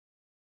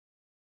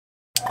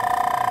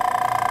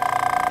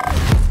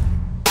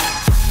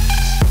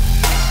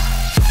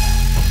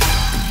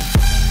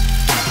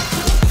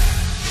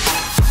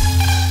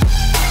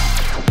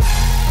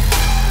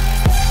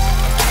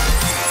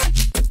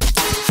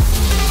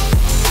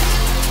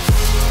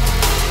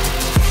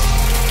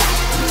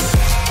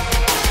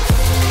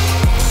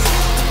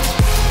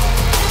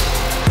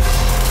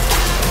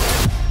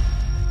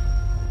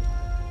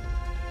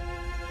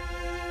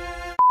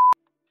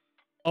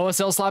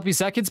OSL sloppy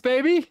seconds,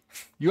 baby?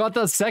 You want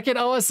the second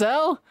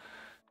OSL?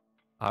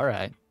 All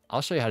right,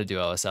 I'll show you how to do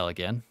OSL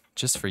again.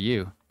 Just for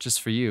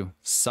you,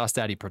 Sauce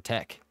Daddy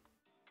Protect.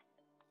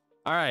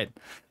 All right,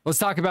 let's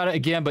talk about it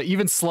again, but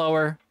even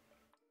slower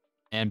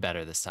and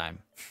better this time.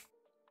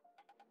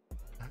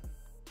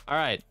 All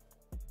right,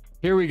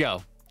 here we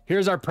go.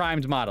 Here's our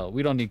primed model.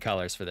 We don't need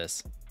colors for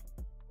this.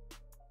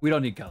 We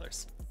don't need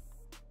colors.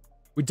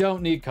 We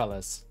don't need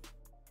colors.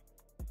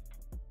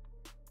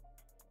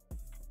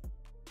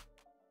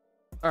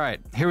 All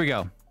right, here we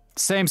go.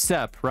 Same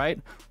step, right?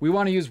 We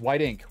want to use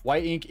white ink.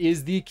 White ink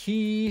is the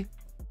key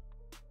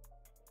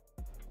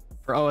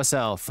for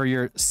OSL, for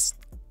your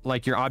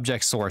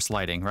object source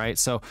lighting, right?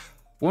 So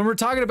when we're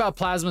talking about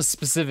plasma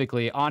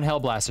specifically on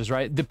Hellblasters,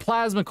 right? The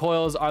plasma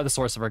coils are the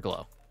source of our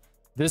glow.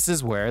 This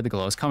is where the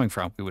glow is coming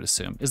from, we would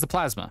assume, is the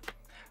plasma.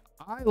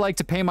 I like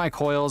to paint my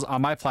coils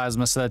on my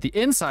plasma so that the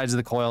insides of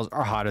the coils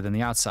are hotter than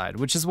the outside,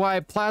 which is why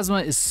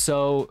plasma is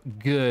so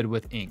good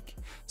with ink.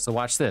 So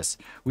watch this.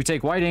 We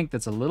take white ink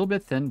that's a little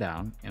bit thinned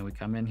down, and we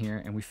come in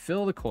here and we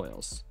fill the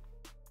coils.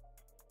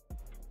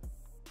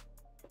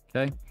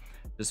 Okay,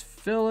 just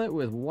fill it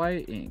with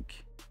white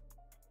ink.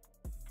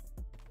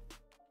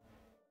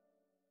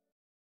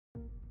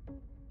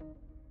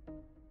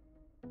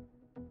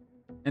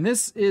 And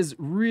this is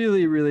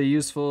really, really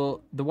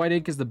useful. The white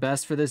ink is the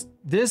best for this.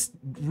 This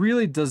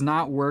really does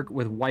not work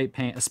with white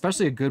paint,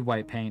 especially a good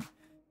white paint.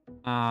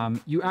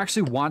 You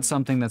actually want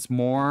something that's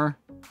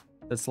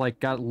like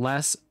got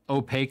less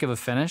opaque of a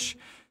finish.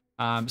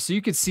 So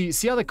you could see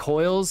how the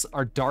coils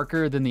are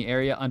darker than the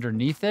area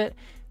underneath it.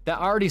 That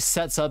already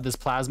sets up this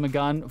plasma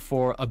gun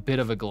for a bit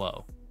of a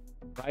glow,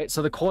 right?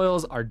 So the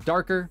coils are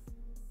darker,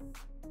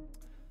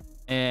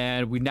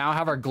 and we now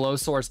have our glow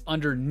source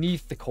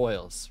underneath the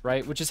coils,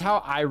 right? Which is how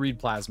I read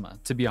plasma,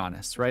 to be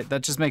honest, right?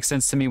 That just makes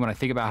sense to me when I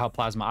think about how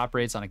plasma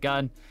operates on a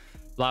gun,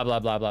 blah, blah,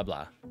 blah, blah,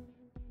 blah.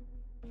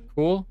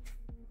 Cool?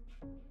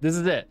 This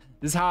is it.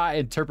 This is how I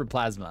interpret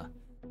plasma.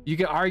 You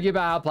can argue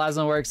about how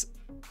plasma works.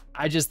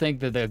 I just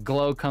think that the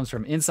glow comes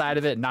from inside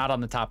of it, not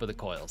on the top of the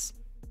coils.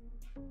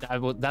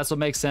 That's what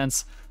makes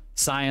sense.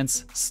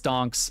 Science,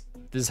 stonks.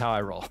 This is how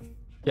I roll,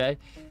 okay?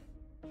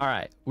 All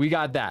right, we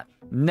got that.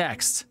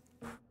 Next,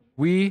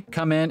 we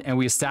come in and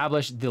we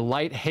establish the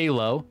light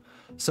halo,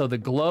 so the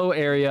glow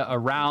area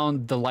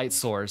around the light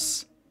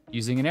source,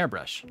 using an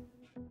airbrush.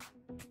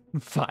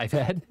 5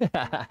 head.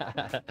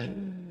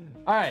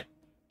 All right,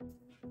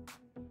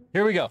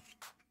 here we go.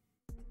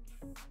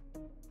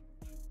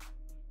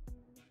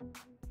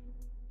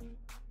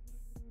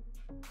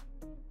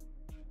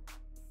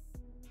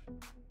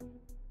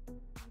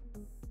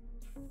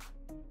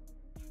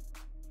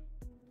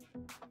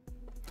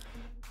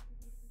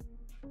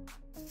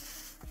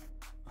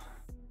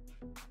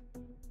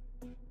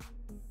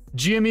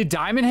 GME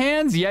diamond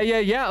hands?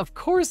 Yeah. Of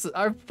course,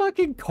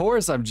 fucking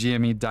course I'm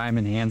GME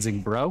diamond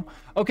handsing, bro.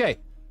 Okay,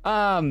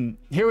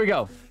 here we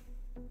go.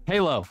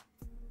 Halo.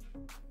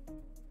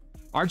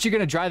 Aren't you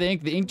gonna dry the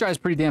ink? The ink dries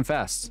pretty damn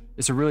fast.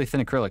 It's a really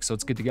thin acrylic, so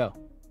it's good to go.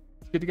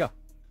 It's good to go.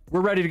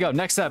 We're ready to go.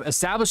 Next up,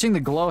 establishing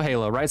the glow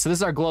halo, right? So this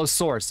is our glow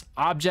source,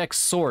 object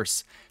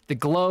source, the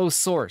glow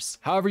source,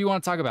 however you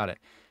want to talk about it.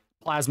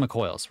 Plasma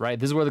coils, right?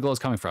 This is where the glow is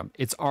coming from.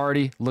 It's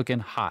already looking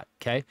hot,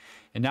 okay?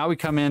 And now we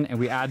come in and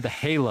we add the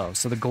halo,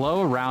 so the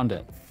glow around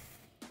it.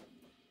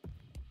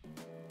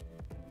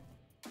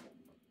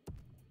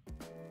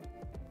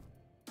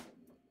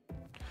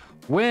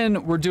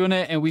 When we're doing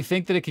it and we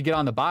think that it could get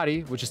on the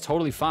body, which is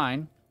totally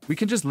fine, we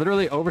can just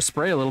literally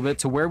overspray a little bit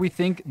to where we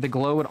think the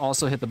glow would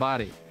also hit the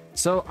body.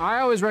 So I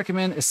always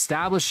recommend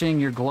establishing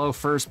your glow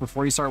first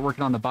before you start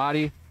working on the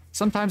body.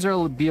 Sometimes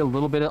there'll be a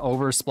little bit of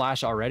over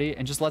splash already,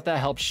 and just let that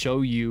help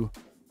show you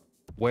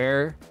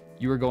where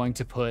you are going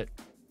to put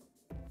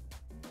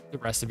the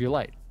rest of your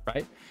light,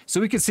 right?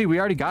 So we can see we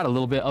already got a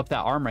little bit up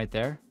that arm right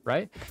there,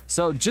 right?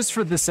 So just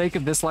for the sake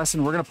of this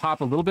lesson, we're gonna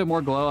pop a little bit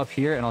more glow up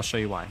here, and I'll show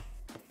you why.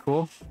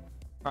 Cool?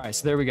 All right,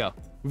 so there we go.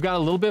 We've got a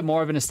little bit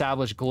more of an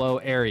established glow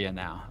area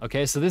now,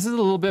 okay? So this is a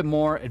little bit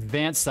more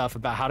advanced stuff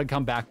about how to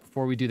come back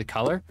before we do the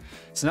color.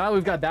 So now that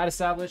we've got that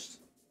established,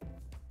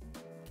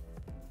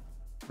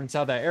 rinse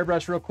out that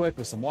airbrush real quick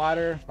with some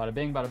water. Bada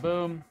bing, bada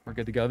boom. We're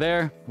good to go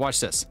there. Watch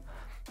this.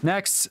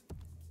 Next,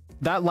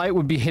 that light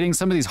would be hitting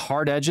some of these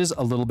hard edges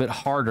a little bit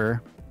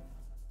harder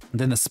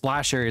than the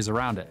splash areas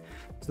around it.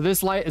 So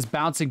this light is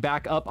bouncing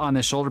back up on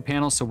the shoulder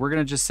panel. So we're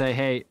gonna just say,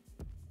 hey,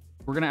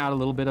 we're gonna add a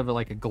little bit of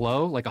like a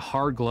glow, like a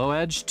hard glow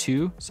edge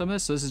to some of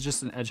this. So this is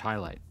just an edge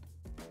highlight.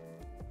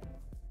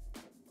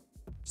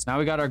 So now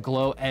we got our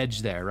glow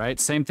edge there, right?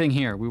 Same thing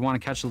here. We wanna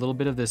catch a little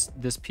bit of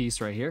this piece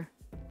right here.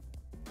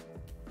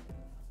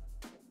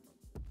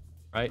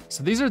 Right?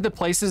 So these are the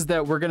places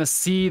that we're gonna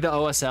see the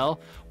OSL.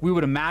 We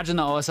would imagine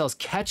the OSL is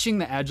catching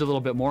the edge a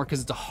little bit more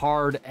because it's a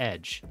hard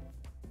edge.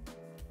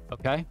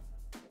 Okay?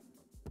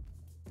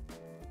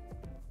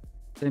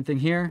 Same thing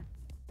here.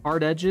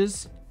 Hard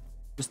edges.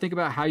 Just think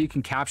about how you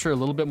can capture a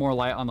little bit more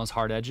light on those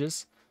hard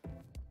edges.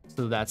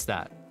 So that's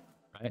that,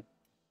 right?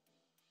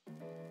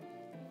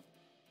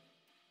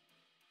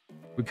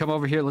 We come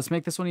over here. Let's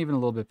make this one even a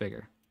little bit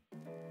bigger.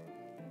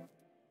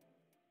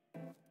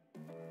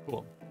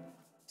 Cool.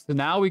 So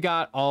now we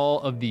got all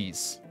of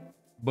these.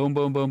 Boom,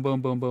 boom, boom,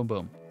 boom, boom, boom,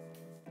 boom.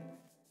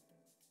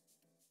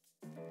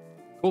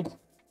 Cool.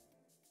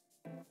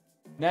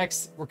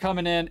 Next, we're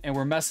coming in and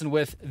we're messing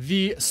with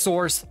the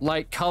source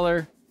light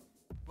color.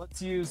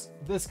 Let's use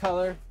this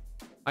color.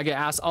 I get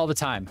asked all the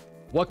time,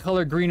 what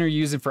color green are you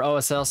using for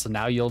OSL? So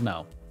now you'll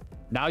know.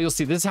 Now you'll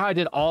see. This is how I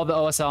did all the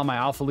OSL on my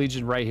Alpha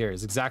Legion right here.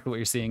 Is exactly what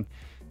you're seeing.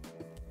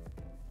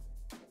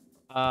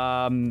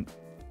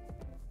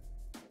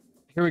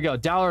 Here we go.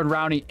 Dollar and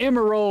Roundy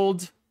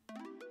Emerald.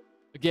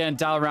 Again,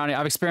 Dollar Roundy.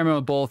 I've experimented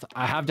with both.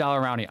 I have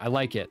Dollar Roundy. I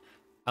like it.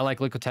 I like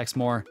Liquitex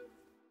more.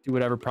 Do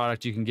whatever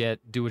product you can get.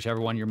 Do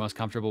whichever one you're most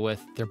comfortable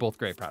with. They're both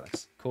great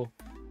products. Cool.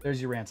 There's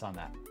your rants on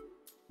that.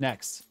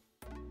 Next.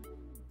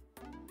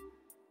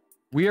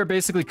 We are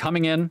basically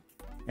coming in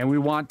and we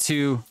want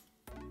to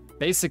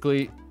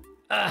basically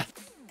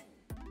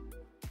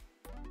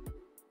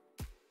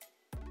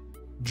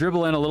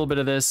dribble in a little bit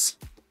of this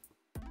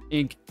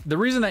ink. The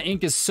reason that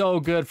ink is so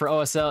good for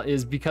OSL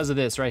is because of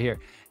this right here.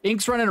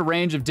 Inks run in a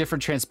range of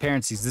different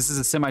transparencies. This is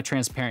a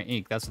semi-transparent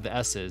ink. That's what the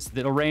S is.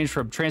 It'll range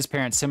from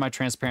transparent,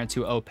 semi-transparent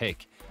to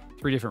opaque.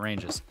 3 different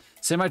ranges.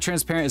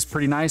 Semi-transparent is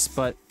pretty nice,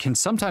 but can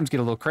sometimes get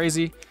a little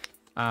crazy.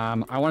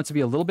 I want it to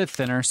be a little bit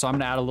thinner, so I'm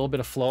gonna add a little bit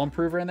of flow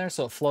improver in there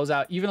so it flows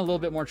out even a little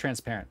bit more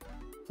transparent.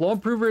 Flow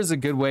improver is a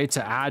good way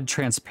to add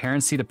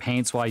transparency to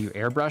paints while you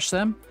airbrush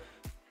them.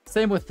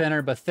 Same with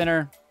thinner, but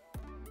thinner,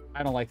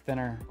 I don't like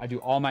thinner. I do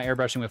all my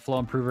airbrushing with flow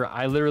improver.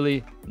 I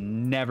literally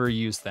never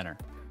use thinner.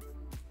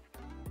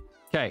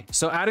 Okay,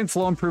 so adding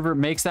flow improver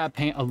makes that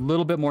paint a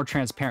little bit more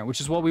transparent, which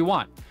is what we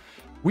want.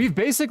 We've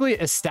basically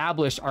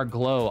established our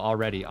glow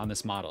already on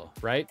this model,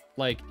 right?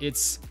 Like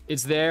it's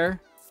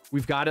there.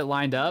 We've got it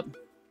lined up.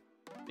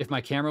 If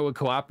my camera would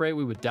cooperate,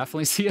 we would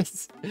definitely see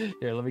it.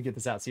 Here, let me get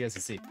this out so you guys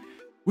can see.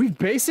 We've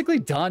basically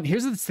done,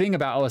 here's the thing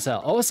about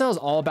OSL. OSL is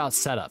all about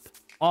setup,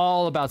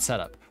 all about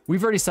setup.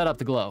 We've already set up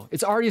the glow.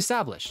 It's already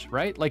established,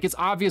 right? Like it's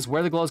obvious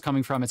where the glow is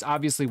coming from. It's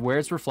obviously where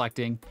it's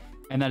reflecting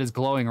and that is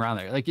glowing around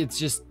there. Like it's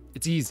just,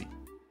 it's easy,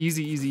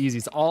 easy, easy, easy.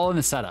 It's all in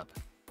the setup.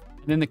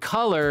 And then the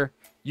color,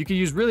 you can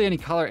use really any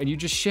color and you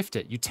just shift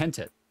it, you tint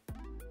it,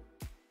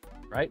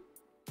 right?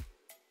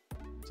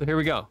 So here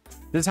we go.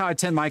 This is how I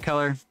tint my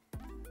color,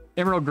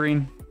 emerald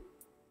green.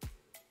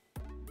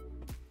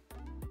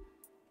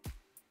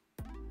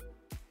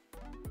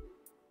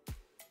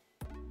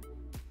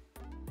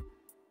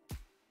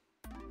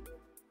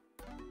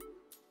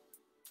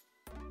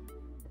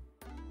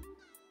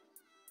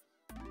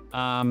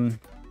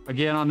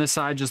 Again, on this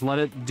side, just let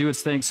it do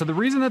its thing. So the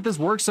reason that this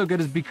works so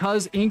good is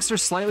because inks are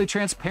slightly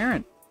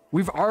transparent.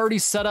 We've already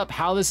set up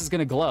how this is going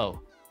to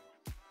glow,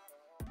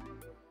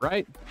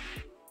 right?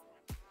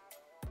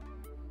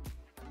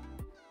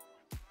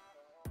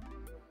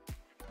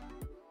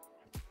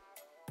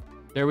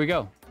 There we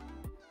go.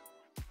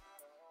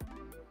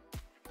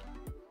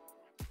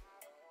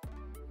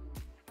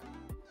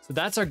 So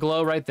that's our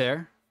glow right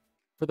there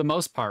for the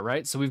most part,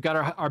 right? So we've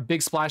got our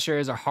big splash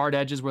areas, our hard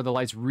edges where the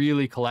light's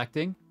really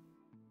collecting.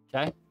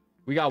 Okay.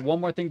 We got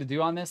one more thing to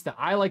do on this that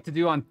I like to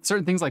do on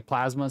certain things like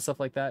plasma and stuff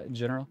like that in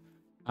general.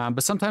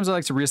 But sometimes I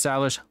like to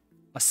reestablish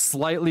a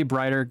slightly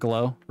brighter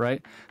glow,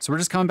 right? So we're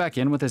just coming back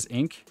in with this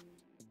ink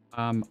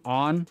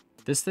on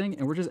this thing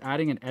and we're just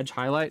adding an edge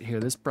highlight. Here,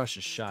 this brush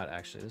is shot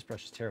actually. This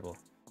brush is terrible.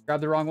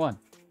 Grab the wrong one.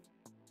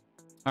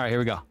 All right, here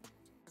we go.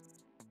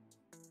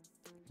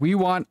 We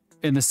want,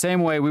 in the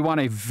same way, we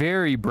want a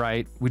very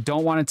bright, we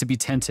don't want it to be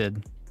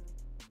tinted.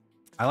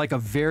 I like a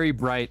very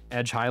bright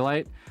edge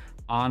highlight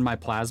on my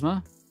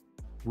plasma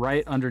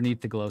right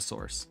underneath the glow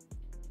source.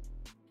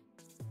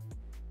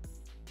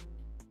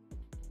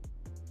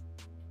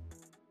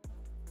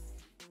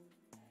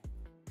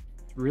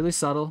 It's really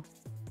subtle,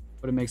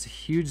 but it makes a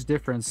huge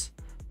difference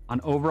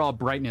on overall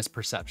brightness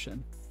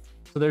perception.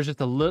 So there's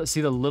just a little, see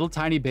the little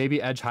tiny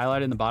baby edge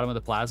highlight in the bottom of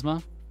the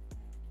plasma?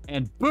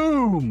 And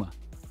boom!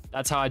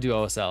 That's how I do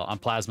OSL on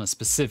plasma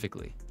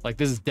specifically. Like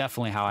this is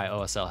definitely how I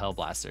OSL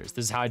Hellblasters.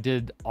 This is how I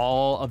did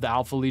all of the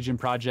Alpha Legion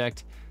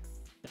project.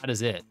 That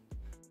is it.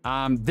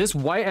 This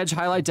white edge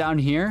highlight down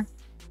here,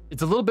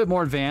 it's a little bit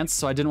more advanced,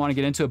 so I didn't want to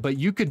get into it, but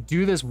you could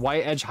do this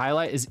white edge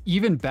highlight is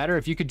even better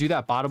if you could do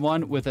that bottom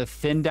one with a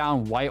thin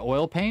down white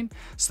oil paint.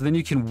 So then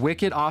you can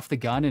wick it off the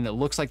gun and it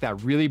looks like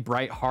that really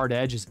bright hard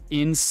edge is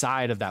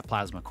inside of that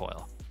plasma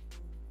coil.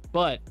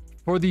 But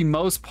for the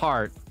most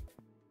part,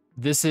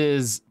 this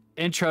is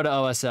intro to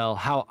OSL,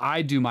 how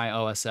I do my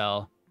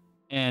OSL,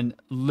 and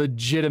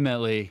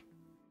legitimately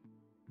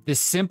the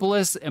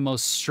simplest and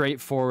most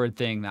straightforward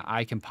thing that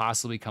I can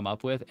possibly come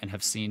up with and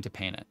have seen to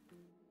paint it.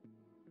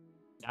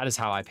 That is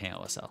how I paint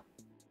OSL.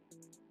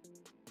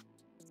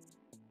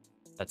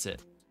 That's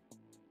it.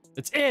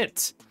 That's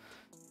it.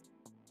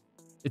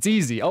 It's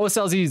easy.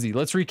 OSL is easy.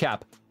 Let's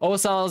recap.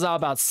 OSL is all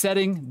about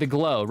setting the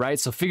glow, right?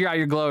 So figure out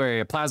your glow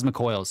area, plasma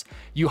coils.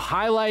 You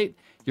highlight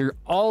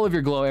all of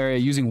your glow area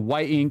using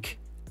white ink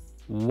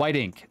white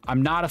ink.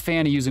 I'm not a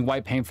fan of using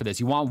white paint for this.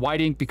 You want white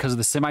ink because of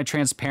the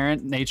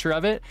semi-transparent nature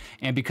of it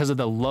and because of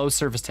the low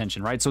surface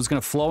tension, right? So it's gonna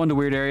flow into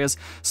weird areas.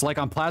 So like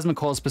on plasma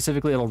coils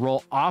specifically, it'll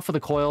roll off of the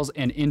coils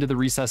and into the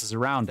recesses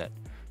around it,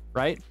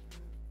 right?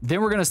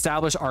 Then we're gonna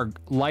establish our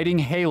lighting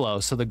halo.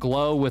 So the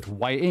glow with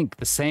white ink,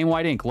 the same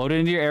white ink, load it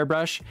into your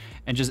airbrush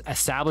and just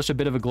establish a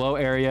bit of a glow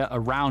area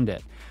around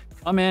it.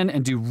 Come in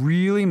and do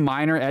really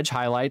minor edge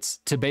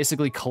highlights to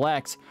basically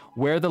collect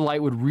where the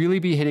light would really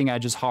be hitting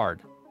edges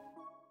hard.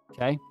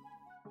 Okay.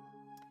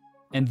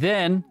 And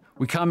then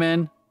we come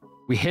in,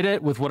 we hit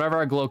it with whatever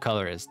our glow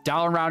color is.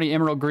 Down Rowdy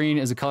Emerald Green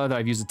is a color that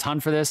I've used a ton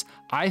for this.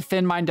 I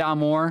thin mine down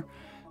more,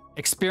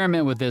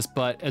 experiment with this,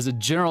 but as a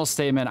general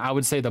statement, I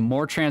would say the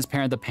more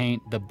transparent the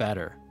paint, the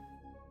better.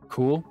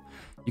 Cool.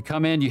 You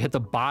come in, you hit the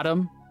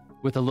bottom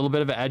with a little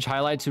bit of an edge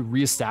highlight to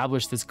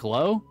reestablish this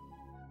glow.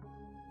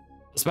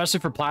 Especially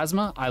for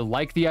plasma, I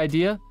like the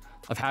idea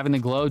of having the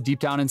glow deep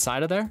down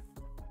inside of there.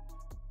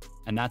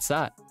 And that's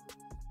that.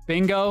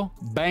 Bingo,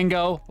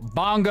 bango,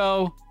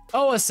 bongo,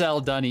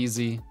 OSL done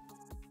easy.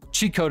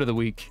 Cheat code of the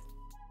week.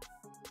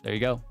 There you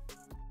go.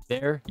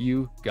 There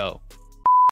you go.